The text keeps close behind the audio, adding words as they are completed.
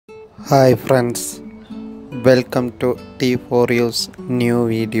Hi friends, welcome to T4U's new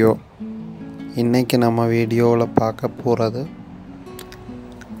video. இன்னைக்கு நம்ம வீடியோவில் பார்க்க போகிறது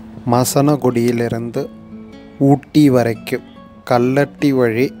மசனகுடியிலிருந்து ஊட்டி வரைக்கும் கல்லட்டி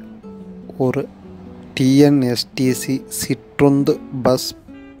வழி ஒரு Tnstc சிற்றுந்து பஸ்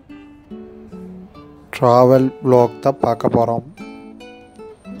ட்ராவல் vlog தான் பார்க்க போகிறோம்.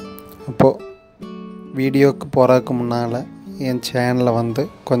 அப்போது வீடியோக்கு போகிறதுக்கு முன்னால் என் சேனலை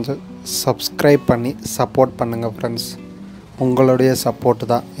கொஞ்சம் சப்ஸ்கிரைப் பண்ணி சப்போர்ட் பண்ணுங்கள் ஃப்ரெண்ட்ஸ். உங்களுடைய சப்போர்ட்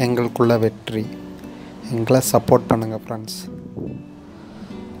தான் எங்களுக்குள்ள வெற்றி. எங்களை சப்போர்ட் பண்ணுங்கள் ஃப்ரெண்ட்ஸ்.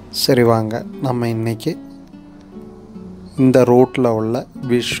 சரி வாங்க, நம்ம இன்றைக்கி இந்த ரூட்டில் உள்ள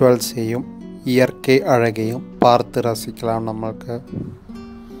விஷுவல்ஸையும் இயற்கை அழகையும் பார்த்து ரசிக்கலாம். நம்மளுக்கு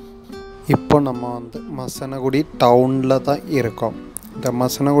இப்போ நம்ம மசனகுடி டவுனில் தான் இருக்கோம். இந்த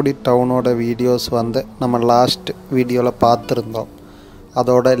மசனகுடி டவுனோட வீடியோஸ் நம்ம லாஸ்ட் வீடியோவில் பார்த்துருந்தோம்.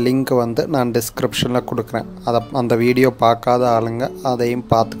 அதோட லிங்க் நான் டிஸ்கிரிப்ஷனில் கொடுக்குறேன். அந்த வீடியோ பார்க்காத ஆளுங்க அதையும்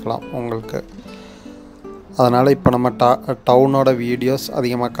பார்த்துக்கலாம் உங்களுக்கு. அதனால் இப்போ நம்ம டவுனோட வீடியோஸ்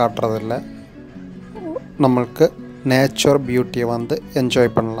அதிகமாக காட்டுறதில்ல. நம்மளுக்கு நேச்சர் பியூட்டியை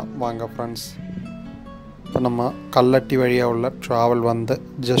என்ஜாய் பண்ணலாம். வாங்க ஃப்ரெண்ட்ஸ். இப்போ நம்ம கல்லட்டி வழியாக உள்ள ட்ராவல்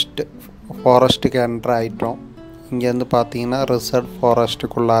ஜஸ்ட் ஃபாரஸ்ட்டுக்கு என்ட்ரு ஆகிட்டோம். இங்கேருந்து பார்த்தீங்கன்னா ரிசர்வ்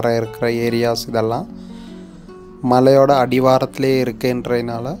ஃபாரஸ்ட்டுக்குள்ளார இருக்கிற ஏரியாஸ் இதெல்லாம் மலையோட அடிவாரத்திலே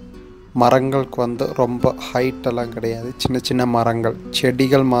இருக்குன்றதுனால மரங்களுக்கு ரொம்ப ஹைட்டெல்லாம் கிடையாது. சின்ன சின்ன மரங்கள்,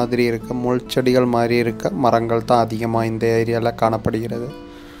 செடிகள் மாதிரி இருக்க, முள் செடிகள் மாதிரி இருக்க மரங்கள் தான் அதிகமாக இந்த ஏரியாவில் காணப்படுகிறது.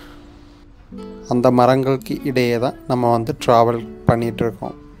 அந்த மரங்களுக்கு இடையே தான் நம்ம ட்ராவல்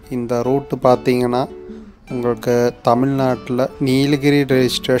பண்ணிகிட்ருக்கோம். இந்த ரூட்டு பார்த்திங்கன்னா உங்களுக்கு தமிழ்நாட்டில் நீலகிரி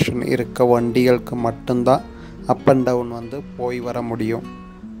ரெஜிஸ்ட்ரேஷன் இருக்க வண்டிகளுக்கு மட்டும்தான் அப் அண்ட் டவுன் போய் வர முடியும்.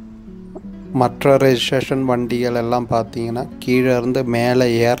 மற்ற ரெஜிஸ்ட்ரேஷன் வண்டிகள் எல்லாம் பார்த்தீங்கன்னா கீழே இருந்து மேலே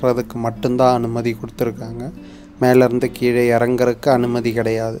ஏறுறதுக்கு மட்டும்தான் அனுமதி கொடுத்துருக்காங்க. மேலேருந்து கீழே இறங்குறதுக்கு அனுமதி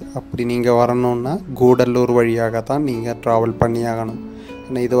கிடையாது. அப்படி நீங்கள் வரணுன்னா கூடலூர் வழியாக தான் நீங்கள் ட்ராவல் பண்ணியாகணும்.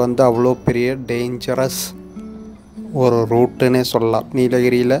 ஏன்னா இது அவ்வளோ பெரிய டேஞ்சரஸ் ஒரு ரூட்டுன்னே சொல்லலாம்.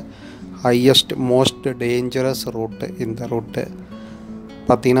 நீலகிரியில் ஹையஸ்ட் மோஸ்ட் டேஞ்சரஸ் ரூட்டு இந்த ரூட்டு.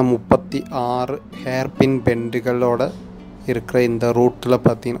 பார்த்திங்கன்னா 36 ஹேர்பின் பெண்டுகளோட இருக்கிற இந்த ரூட்டில்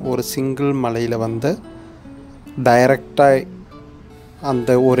பார்த்திங்கன்னா ஒரு சிங்கிள் மலையில் டைரெக்டாக அந்த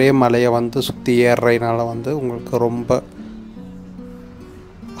ஒரே மலையை சுற்றி ஏறுறதுனால உங்களுக்கு ரொம்ப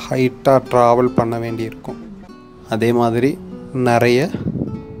ஹைட்டாக ட்ராவல் பண்ண வேண்டியிருக்கும். அதே மாதிரி நிறைய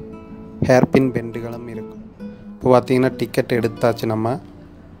ஹேர்பின் பெண்டுகளும் இருக்கும். இப்போ பார்த்திங்கன்னா டிக்கெட் எடுத்தாச்சு. நம்ம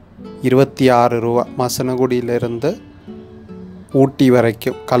 26 ரூபா மசனகுடியிலேருந்து ஊட்டி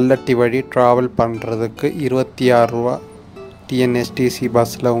வரைக்கும் கல்லட்டி வழி ட்ராவல் பண்ணுறதுக்கு 26 ரூபா டிஎன்எஸ்டிசி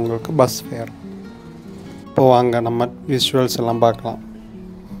பஸ்ஸில் உங்களுக்கு பஸ் ஃபேர். இப்போ வாங்க நம்ம விஷுவல்ஸ் எல்லாம் பார்க்கலாம்.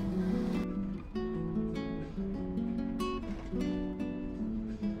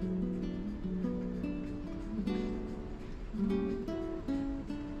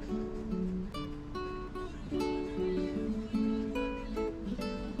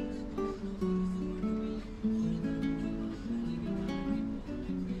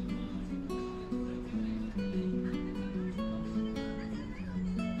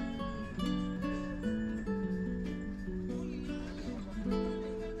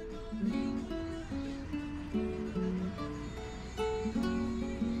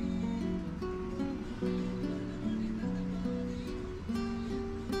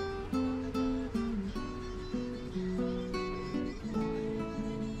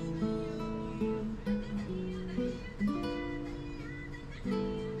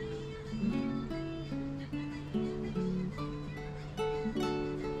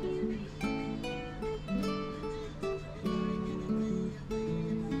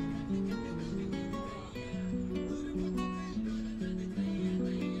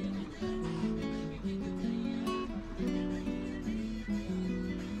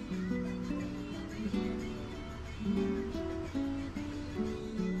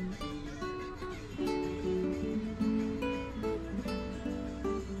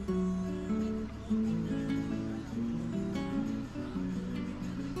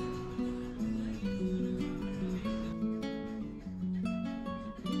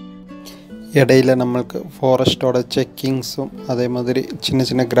 இடையில் நம்மளுக்கு ஃபாரஸ்ட்டோட செக்கிங்ஸும் அதே மாதிரி சின்ன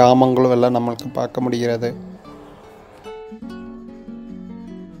சின்ன கிராமங்களும் எல்லாம் நம்மளுக்கு பார்க்க முடிகிறது.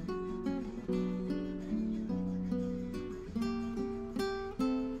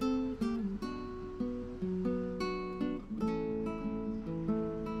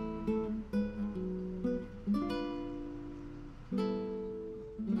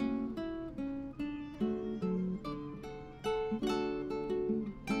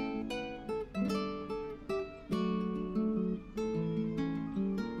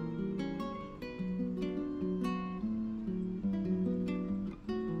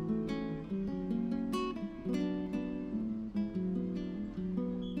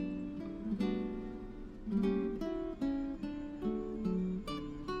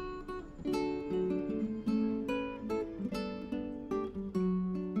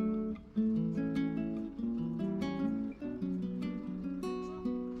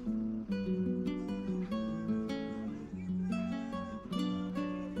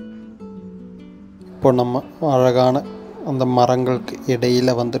 இப்போ நம்ம அழகான அந்த மரங்களுக்கு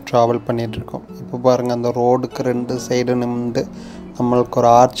இடையில் வந்து ட்ராவல் பண்ணிகிட்ருக்கோம். இப்போ பாருங்கள், அந்த ரோடுக்கு 2 சைடு நின்று நம்மளுக்கு ஒரு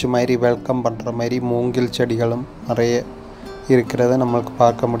ஆர்ச் மாதிரி வெல்கம் பண்ணுற மாதிரி மூங்கில் செடிகளும் நிறைய இருக்கிறத நம்மளுக்கு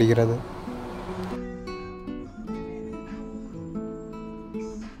பார்க்க முடிகிறது.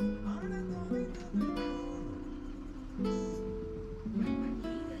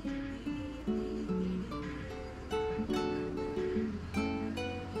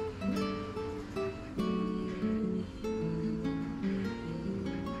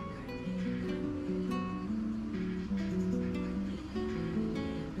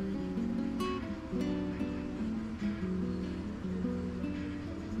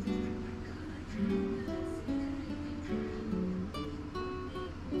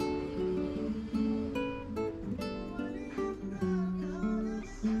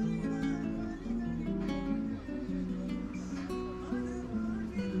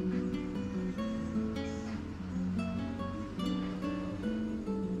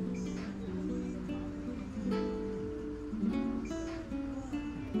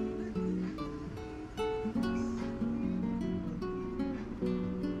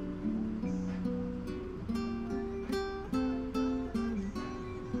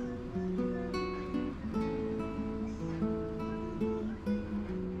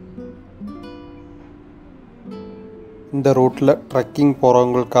 இந்த ரூட்டில் ட்ரெக்கிங்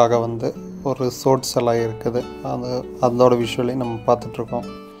போகிறவங்களுக்காக வந்து ஒரு ரிசோர்ட்ஸ் எல்லாம் இருக்குது. அதோட விஷுவலையும் நம்ம பார்த்துட்ருக்கோம்.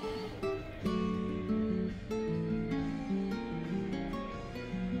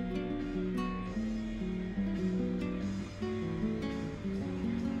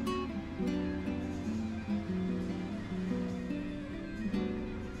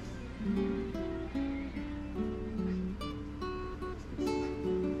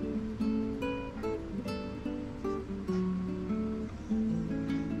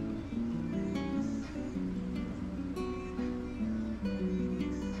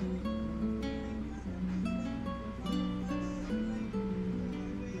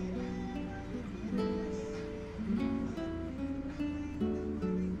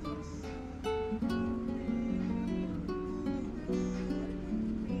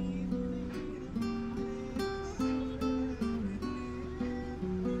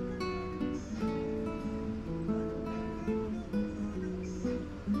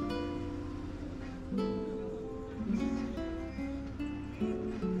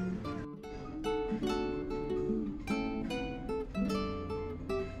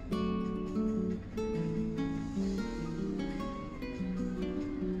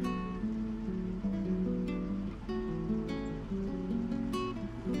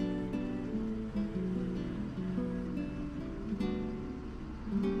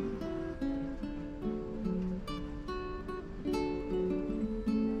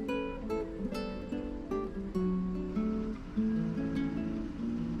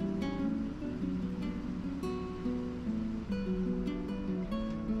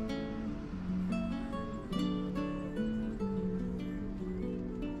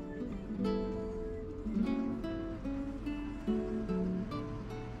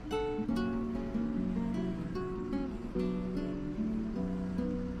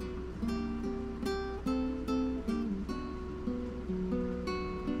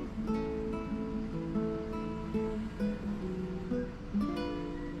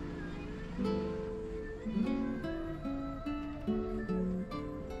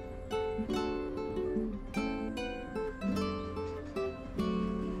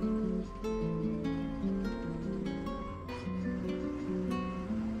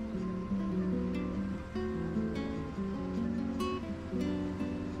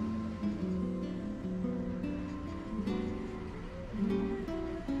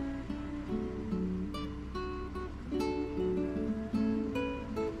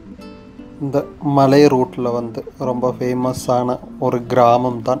 இந்த மலை ரூட்டில் வந்து ரொம்ப ஃபேமஸான ஒரு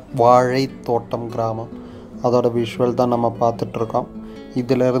கிராமம் தான் வாழை தோட்டம் கிராமம். அதோட விஷுவல் தான் நம்ம பார்த்துட்ருக்கோம்.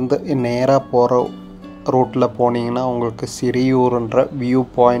 இதிலேருந்து நேராக போகிற ரூட்டில் போனீங்கன்னா உங்களுக்கு சிறியூருன்ற வியூ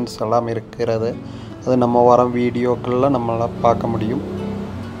பாயிண்ட்ஸ் எல்லாம் இருக்கிறது. அது நம்ம வர வீடியோக்களில் நம்மளால் பார்க்க முடியும்.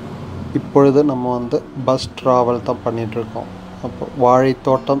 இப்பொழுது நம்ம வந்து பஸ் ட்ராவல் தான் பண்ணிகிட்ருக்கோம். அப்போ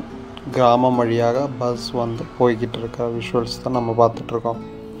வாழைத்தோட்டம் கிராமம் வழியாக பஸ் வந்து போய்கிட்டு இருக்க விஷுவல்ஸ் தான் நம்ம பார்த்துட்ருக்கோம்.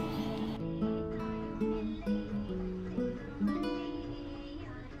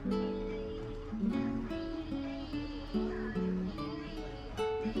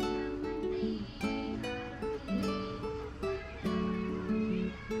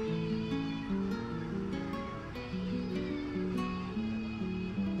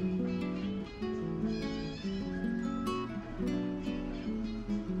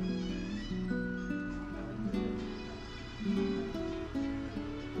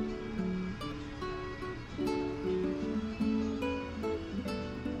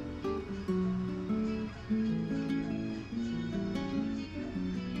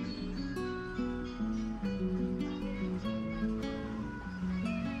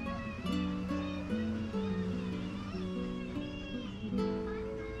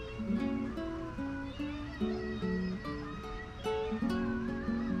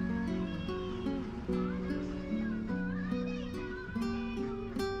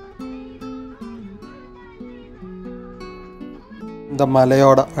 இந்த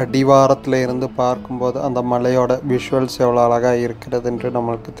மலையோட அடிவாரத்தில் இருந்து பார்க்கும்போது அந்த மலையோட விஷுவல்ஸ் எவ்வளோ அழகாக இருக்கிறது என்று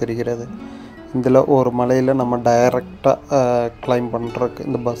நம்மளுக்கு தெரிகிறது. இதில் ஒரு மலையில் நம்ம டைரெக்டாக கிளைம் பண்ணுறதுக்கு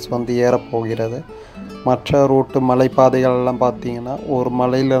இந்த பஸ் வந்து ஏறப்போகிறது. மற்ற ரூட்டு மலைப்பாதைகள்லாம் பார்த்திங்கன்னா ஒரு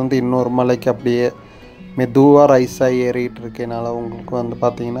மலையிலேருந்து இன்னொரு மலைக்கு அப்படியே மெதுவாக ரைஸாக ஏறிட்டு இருக்கனால உங்களுக்கு வந்து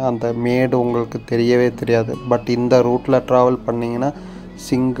பார்த்திங்கன்னா அந்த மேடு உங்களுக்கு தெரியவே தெரியாது. பட் இந்த ரூட்டில் ட்ராவல் பண்ணிங்கன்னா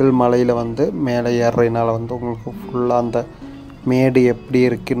சிங்கிள் மலையில் வந்து மேலே ஏறுறதுனால வந்து உங்களுக்கு ஃபுல்லாக அந்த மேடு எப்படி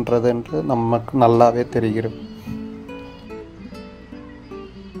இருக்கின்றது என்று நமக்கு நல்லாவே தெரிகிறது.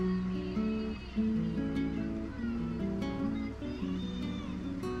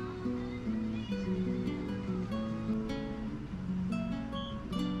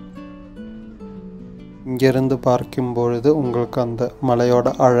 இங்கிருந்து பார்க்கும் பொழுது உங்களுக்கு அந்த மலையோட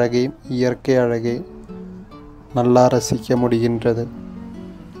அழகையும் இயற்கை அழகையும் நல்லா ரசிக்க முடிகின்றது.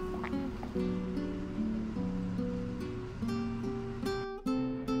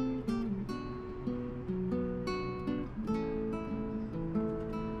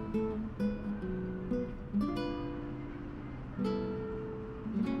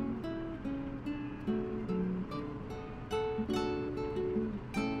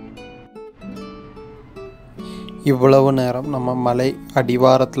 இவ்வளவு நேரம் நம்ம மலை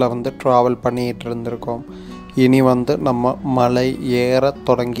அடிவாரத்தில் வந்து ட்ராவல் பண்ணிகிட்டு இருந்திருக்கோம். இனி வந்து நம்ம மலை ஏற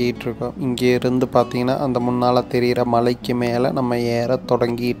தொடங்கிட்டு இருக்கோம். இங்கே இருந்து பார்த்திங்கன்னா அந்த முன்னால் தெரிகிற மலைக்கு மேலே நம்ம ஏற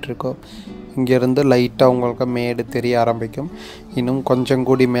தொடங்கிட்டு இருக்கோம். இங்கேருந்து லைட்டாக உங்களுக்கு மேடு தெரிய ஆரம்பிக்கும். இன்னும் கொஞ்சம்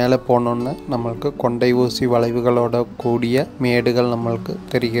கூடி மேலே போனோன்னு நம்மளுக்கு கொண்டை ஊசி வளைவுகளோட கூடிய மேடுகள் நம்மளுக்கு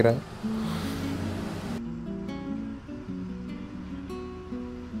தெரிகிறது.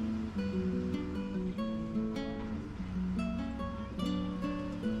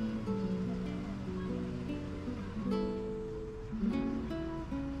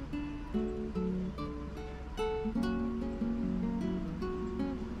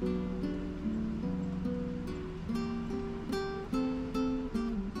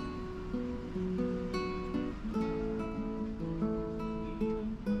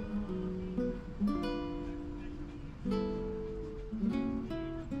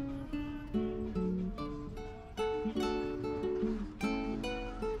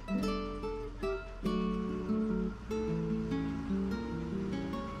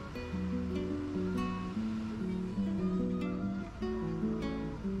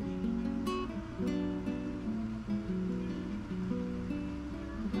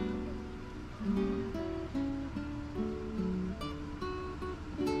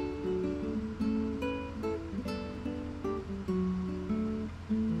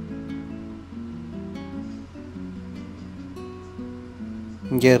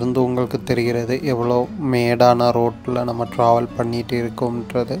 இங்கே இருந்து உங்களுக்கு தெரிகிறது எவ்வளோ மேடான ரோட்டில் நம்ம ட்ராவல் பண்ணிகிட்டு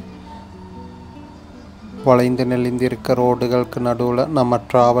இருக்கோம்ன்றது. வளைந்து நெளிந்து இருக்க ரோடுகளுக்கு நடுவில் நம்ம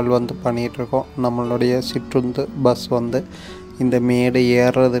ட்ராவல் வந்து பண்ணிகிட்ருக்கோம். நம்மளுடைய சிற்றுந்து பஸ் வந்து இந்த மேடு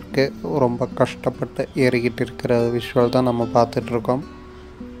ஏறுறதுக்கு ரொம்ப கஷ்டப்பட்டு ஏறிக்கிட்டு இருக்கிற விஷுவல் தான் நம்ம பார்த்துட்ருக்கோம்.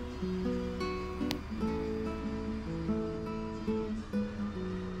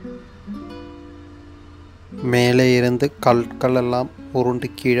 மேலே இருந்து கற்கள் எல்லாம் உருண்டு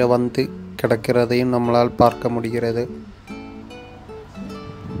கீழே வந்து கிடக்கிறதையும் நம்மளால் பார்க்க முடிகிறது.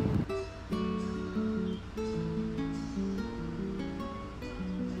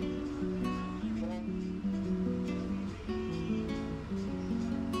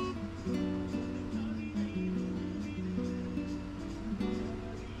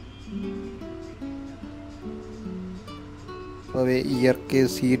 இயற்கை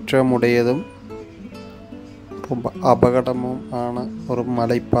சீற்றமுடையதும் ரொம்ப அபகடமும் ஆன ஒரு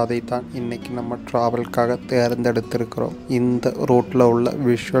மலைப்பாதை தான் இன்றைக்கி நம்ம ட்ராவலுக்காக தேர்ந்தெடுத்திருக்கிறோம். இந்த ரூட்டில் உள்ள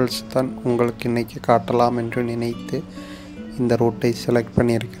விஷுவல்ஸ் தான் உங்களுக்கு இன்றைக்கி காட்டலாம் என்று நினைத்து இந்த ரூட்டை செலக்ட்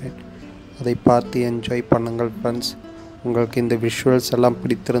பண்ணியிருக்கிறேன். அதை பார்த்து என்ஜாய் பண்ணுங்கள் ஃப்ரெண்ட்ஸ். உங்களுக்கு இந்த விஷுவல்ஸ் எல்லாம்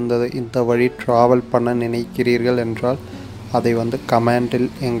பிடித்திருந்தது, இந்த வழி ட்ராவல் பண்ண நினைக்கிறீர்கள் என்றால் அதை வந்து கமெண்டில்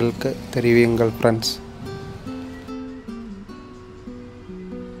எங்களுக்கு தெரிவியுங்கள் ஃப்ரெண்ட்ஸ்.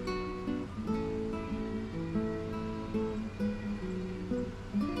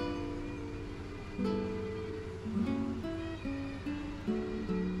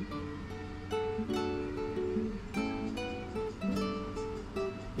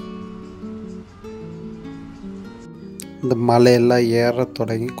 இந்த மலையெல்லாம் ஏற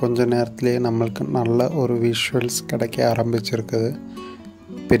தொடங்கி கொஞ்ச நேரத்துலேயே நம்மளுக்கு நல்ல ஒரு விஷுவல்ஸ் கிடைக்க ஆரம்பிச்சிருக்குது.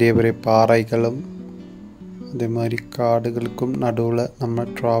 பெரிய பெரிய பாறைகளும் அதே மாதிரி காடுகளுக்கும் நடுவில் நம்ம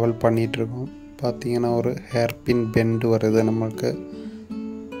ட்ராவல் பண்ணிகிட்ருக்கோம். பார்த்திங்கன்னா ஒரு ஹேர்பின் பெண்டு வருது நம்மளுக்கு.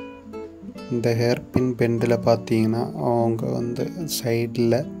 இந்த ஹேர்பின் பெண்டில் பார்த்திங்கன்னா அவங்க வந்து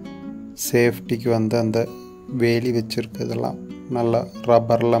சைடில் சேஃப்டிக்கு வந்து அந்த வேலி வச்சுருக்கிறதெல்லாம் நல்லா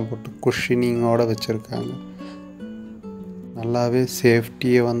ரப்பர்லாம் போட்டு குஷனிங்கோடு வச்சுருக்காங்க. நல்லாவே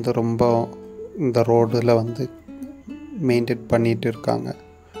சேஃப்டியை வந்து ரொம்ப இந்த ரோடில் வந்து மெயின்டைன் பண்ணிகிட்டு இருக்காங்க.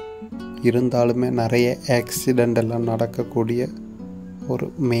 இருந்தாலுமே நிறைய ஆக்சிடெண்ட் எல்லாம் நடக்கக்கூடிய ஒரு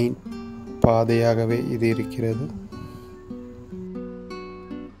மெயின் பாதையாகவே இது இருக்கிறது.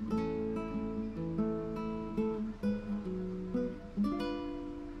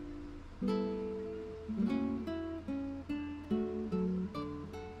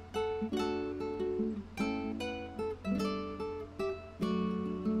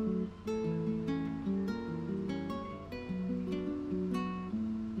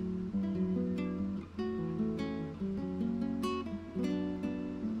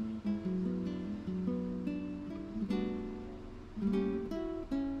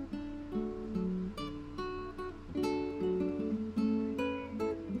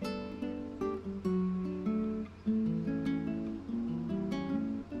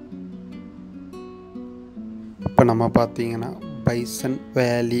 இப்போ நம்ம பார்த்தீங்கன்னா பைசன்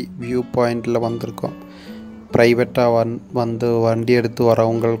வேலி வியூ பாயிண்டில் வந்திருக்கோம். ப்ரைவேட்டாக வந்து வண்டி எடுத்து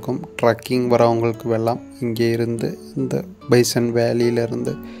வரவங்களுக்கும் ட்ரக்கிங் வரவங்களுக்கும் எல்லாம் இங்கே இருந்து இந்த பைசன்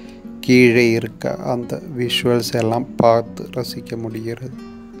வேலியிலேருந்து கீழே இருக்க அந்த விஷுவல்ஸ் எல்லாம் பார்த்து ரசிக்க முடிகிறது.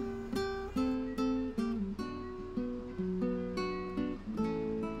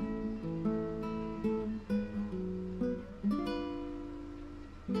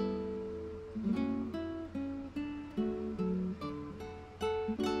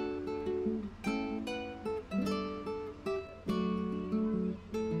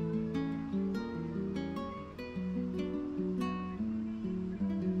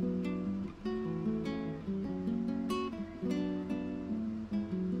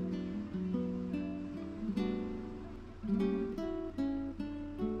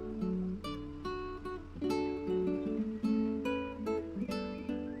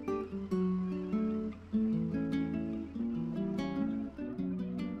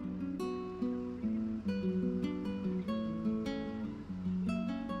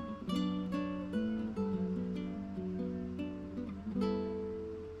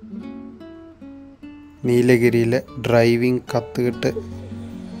 நீலகிரியில் டிரைவிங் கற்றுக்கிட்டு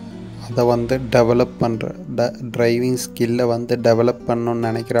அதை வந்து டெவலப் பண்ணுற டிரைவிங் ஸ்கில்லை வந்து டெவலப் பண்ணணுன்னு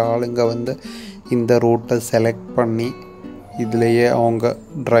நினைக்கிற ஆளுங்க வந்து இந்த ரூட்டை செலக்ட் பண்ணி இதுலேயே அவங்க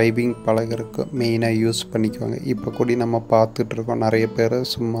டிரைவிங் பழகிறதுக்கு மெயினாக யூஸ் பண்ணிக்குவாங்க. இப்போ கூட நம்ம பார்த்துட்ருக்கோம், நிறைய பேர்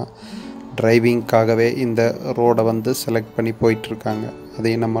சும்மா டிரைவிங்காகவே இந்த ரோடை வந்து செலக்ட் பண்ணி போயிட்டுருக்காங்க.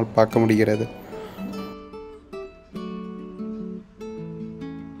 அதையும் நம்மால் பார்க்க முடிகிறது.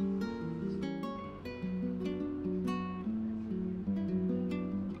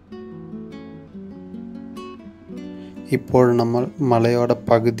 இப்போது நம்ம மலையோட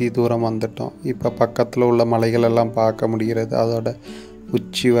பகுதி தூரம் வந்துட்டோம். இப்போ பக்கத்தில் உள்ள மலைகள் எல்லாம் பார்க்க முடிகிறது. அதோட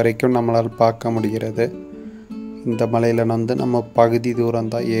உச்சி வரைக்கும் நம்மளால் பார்க்க முடிகிறது. இந்த மலையில் வந்து நம்ம பகுதி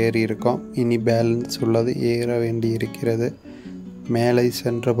தூரம் தான் ஏறி இருக்கோம். இனி பேலன்ஸ் உள்ளது ஏற வேண்டி இருக்கிறது. மேலே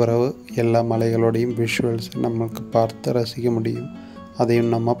சென்ற பிறகு எல்லா மலைகளோடையும் விஷுவல்ஸ் நம்மளுக்கு பார்த்து ரசிக்க முடியும்.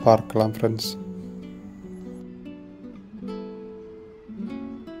 அதையும் நம்ம பார்க்கலாம் ஃப்ரெண்ட்ஸ்.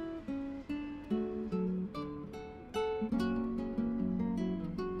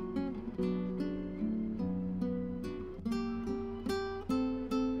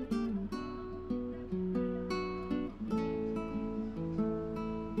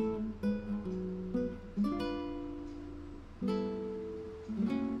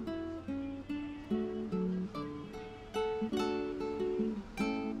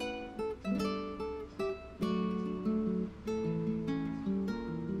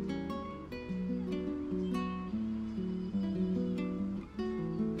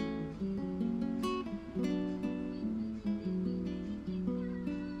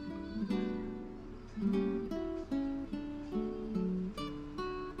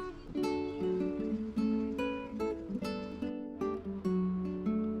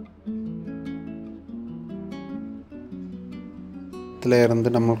 இருந்து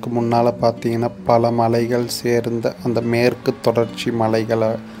நம்மளுக்கு முன்னால் பார்த்தீங்கன்னா பல மலைகள் சேர்ந்த அந்த மேற்கு தொடர்ச்சி மலைகளை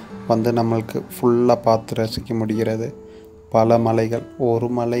வந்து நம்மளுக்கு ஃபுல்லாக பார்த்து ரசிக்க முடிகிறது. பல மலைகள், ஒரு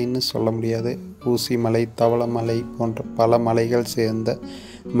மலைன்னு சொல்ல முடியாது, ஊசி மலை, தவளமலை போன்ற பல மலைகள் சேர்ந்த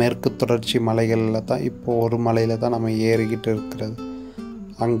மேற்கு தொடர்ச்சி மலைகளில் தான் இப்போ ஒரு மலையில் தான் நம்ம ஏறிக்கிட்டு இருக்கிறது.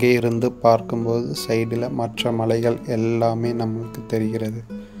 அங்கே இருந்து பார்க்கும்போது சைடில் மற்ற மலைகள் எல்லாமே நம்மளுக்கு தெரிகிறது.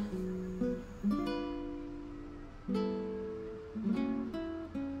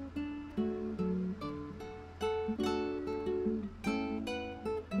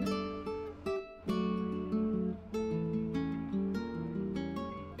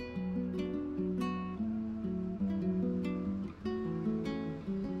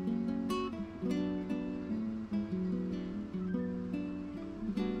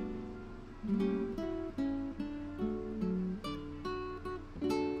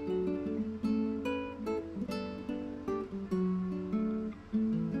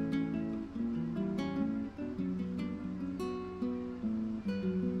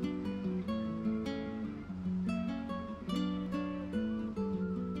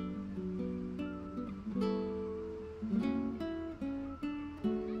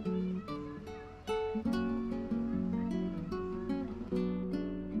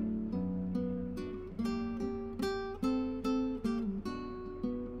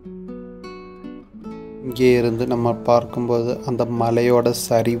 இங்கே இருந்து நம்ம பார்க்கும்போது அந்த மலையோட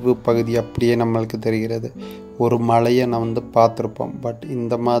சரிவு பகுதி அப்படியே நம்மளுக்கு தெரிகிறது. ஒரு மலையை நம்ம வந்து பார்த்துருப்போம், பட்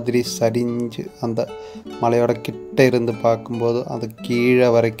இந்த மாதிரி சரிஞ்சு அந்த மலையோட கிட்ட இருந்து பார்க்கும்போது அது கீழே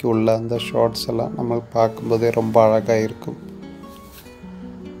வரைக்கும் உள்ள அந்த ஷார்ட்ஸ் எல்லாம் நம்ம பார்க்கும்போதே ரொம்ப அழகாக இருக்கும்.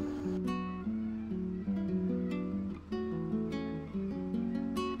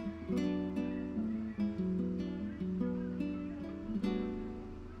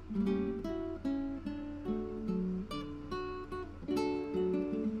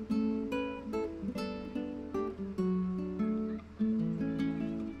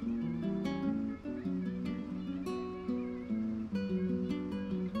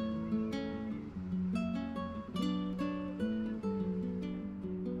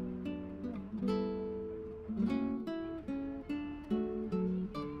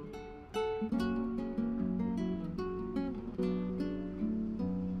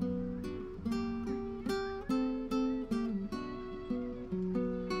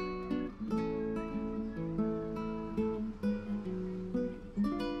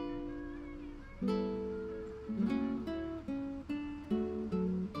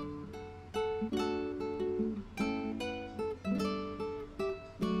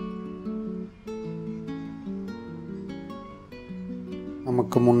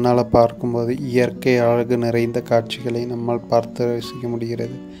 நமக்கு முன்னால் பார்க்கும்போது இயற்கை அழகு நிறைந்த காட்சிகளை நம்மால் பார்த்து ரசிக்க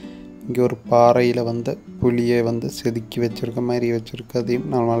முடிகிறது. இங்கே ஒரு பாறையில் வந்து புலியை வந்து செதுக்கி வச்சிருக்க மாதிரி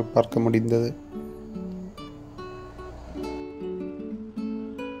வச்சுருக்கதையும் நம்மால் பார்க்க முடிந்தது.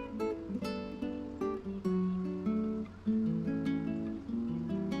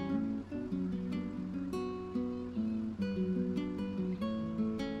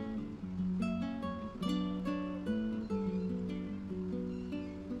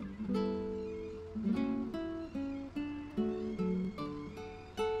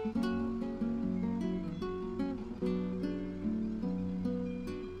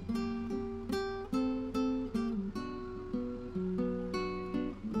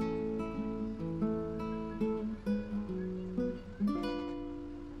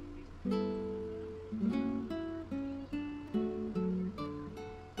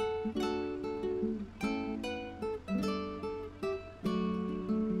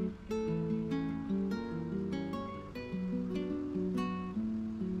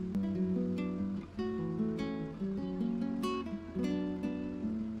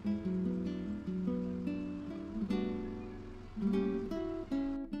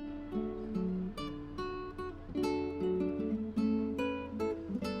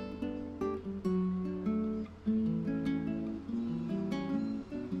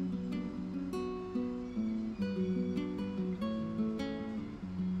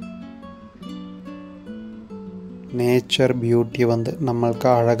 நேச்சர் பியூட்டி வந்து நம்மளுக்கு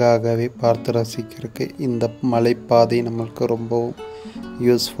அழகாகவே பார்த்து ரசிக்கிறதுக்கு இந்த மலைப்பாதை நம்மளுக்கு ரொம்பவும்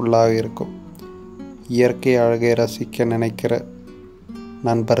யூஸ்ஃபுல்லாக இருக்கும். இயற்கை அழகை ரசிக்க நினைக்கிற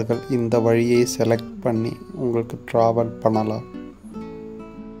நண்பர்கள் இந்த வழியை செலக்ட் பண்ணி உங்களுக்கு ட்ராவல் பண்ணலாம்.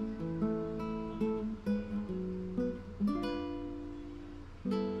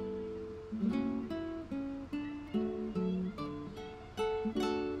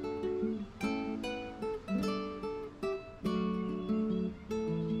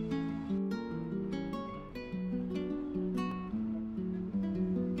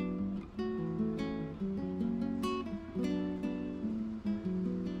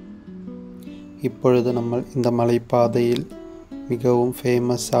 இப்பொழுது நம்ம இந்த மலைப்பாதையில் மிகவும்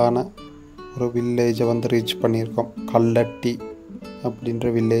ஃபேமஸான ஒரு வில்லேஜை வந்து ரீச் பண்ணியிருக்கோம். கல்லட்டி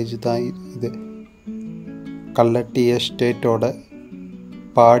அப்படின்ற வில்லேஜ் தான் இது. கல்லட்டி எஸ்டேட்டோட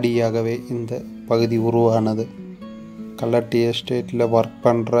பாடியாகவே இந்த பகுதி உருவானது. கல்லட்டி எஸ்டேட்டில் ஒர்க்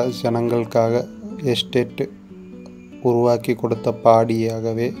பண்ணுற ஜனங்களுக்காக எஸ்டேட்டு உருவாக்கி கொடுத்த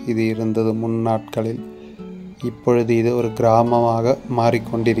பாடியாகவே இது இருந்தது முன்னாட்களில். இப்பொழுது இது ஒரு கிராமமாக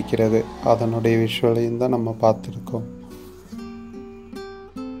மாறிக்கொண்டிருக்கிறது. அதனுடைய விஷுவலையும் தான் நம்ம பார்த்துருக்கோம்.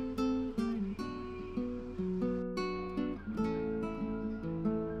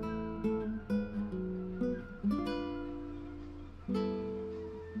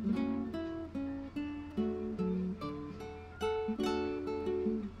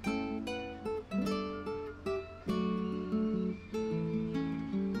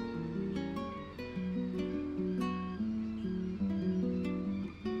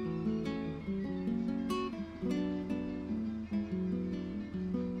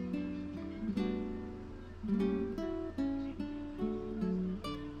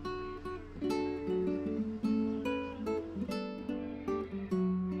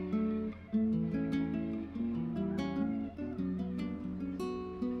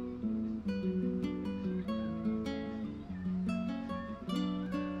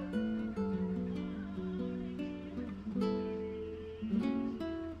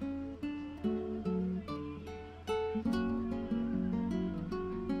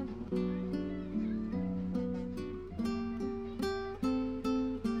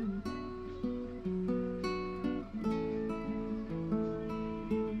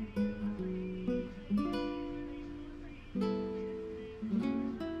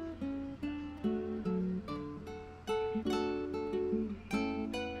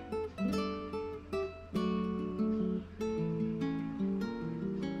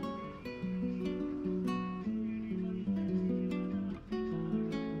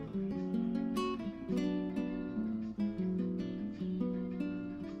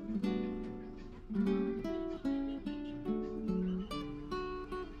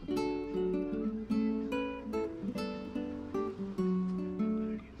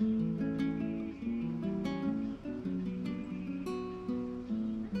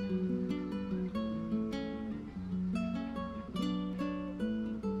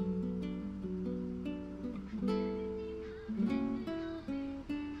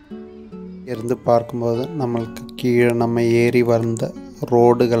 இருந்து பார்க்கும்போது நம்மளுக்கு கீழே நம்ம ஏறி வந்த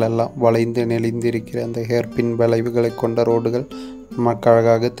ரோடுகள் எல்லாம் வளைந்து நெளிந்திருக்கிற அந்த ஹேர்பின் வளைவுகளை கொண்ட ரோடுகள் நமக்கு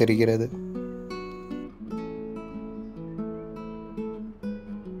அழகாக தெரிகிறது.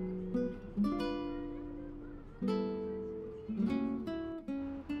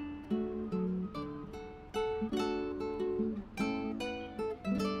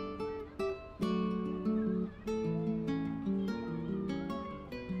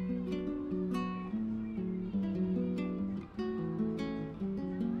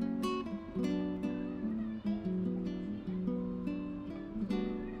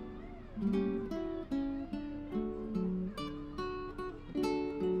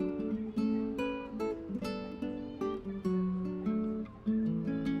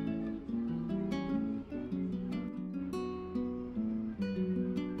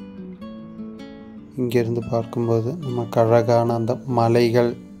 இங்கிருந்து பார்க்கும்போது நமக்கு அழகான அந்த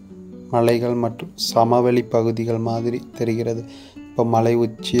மலைகள் மற்றும் சமவெளி பகுதிகள் மாதிரி தெரிகிறது. இப்போ மலை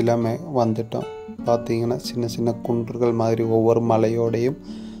உச்சியில் வந்துட்டோம். பார்த்திங்கன்னா சின்ன சின்ன குன்றுகள் மாதிரி ஒவ்வொரு மலையோடையும்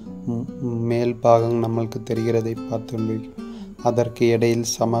மேல் பாகம் நம்மளுக்கு தெரிகிறதை பார்த்து அதற்கு இடையில்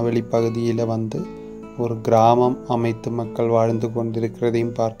சமவெளி பகுதியில் வந்து ஒரு கிராமம் அமைத்து மக்கள் வாழ்ந்து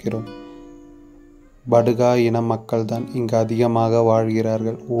கொண்டிருக்கிறதையும் பார்க்கிறோம். படுகா இன மக்கள் தான் இங்கு அதிகமாக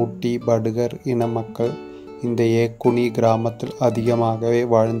வாழ்கிறார்கள். ஊட்டி படுகர் இன மக்கள் இந்த ஏக்குனி கிராமத்தில் அதிகமாகவே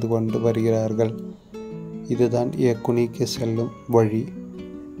வாழ்ந்து கொண்டு வருகிறார்கள். இதுதான் ஏக்குனிக்கு செல்லும் வழி.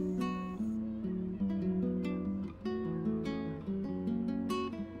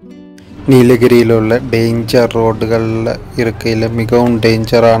 நீலகிரியில் உள்ள டேஞ்சர் ரோடுகளில் இருக்கையில் மிகவும்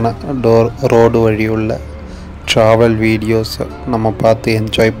டேஞ்சரான ரோடு வழி உள்ள ட்ராவல் வீடியோஸை நம்ம பார்த்து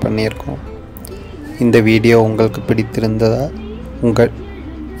என்ஜாய் பண்ணியிருக்கோம். இந்த வீடியோ உங்களுக்கு பிடித்திருந்ததா உங்கள்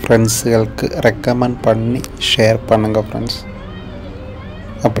ஃப்ரெண்ட்ஸுகளுக்கு ரெக்கமெண்ட் பண்ணி ஷேர் பண்ணுங்கள் ஃப்ரெண்ட்ஸ்.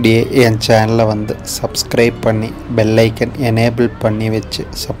 அப்படியே என் சேனலை வந்து சப்ஸ்கிரைப் பண்ணி பெல் ஐக்கன் எனேபிள் பண்ணி வச்சு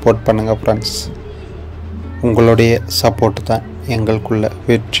சப்போர்ட் பண்ணுங்கள் ஃப்ரெண்ட்ஸ். உங்களுடைய சப்போர்ட் தான் எங்களுக்குள்ள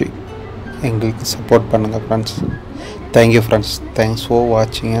வெற்றி. எங்களுக்கு சப்போர்ட் பண்ணுங்கள் friends. Thank you friends. Thanks for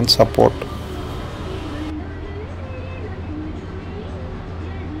வாட்சிங் அண்ட் சப்போர்ட்.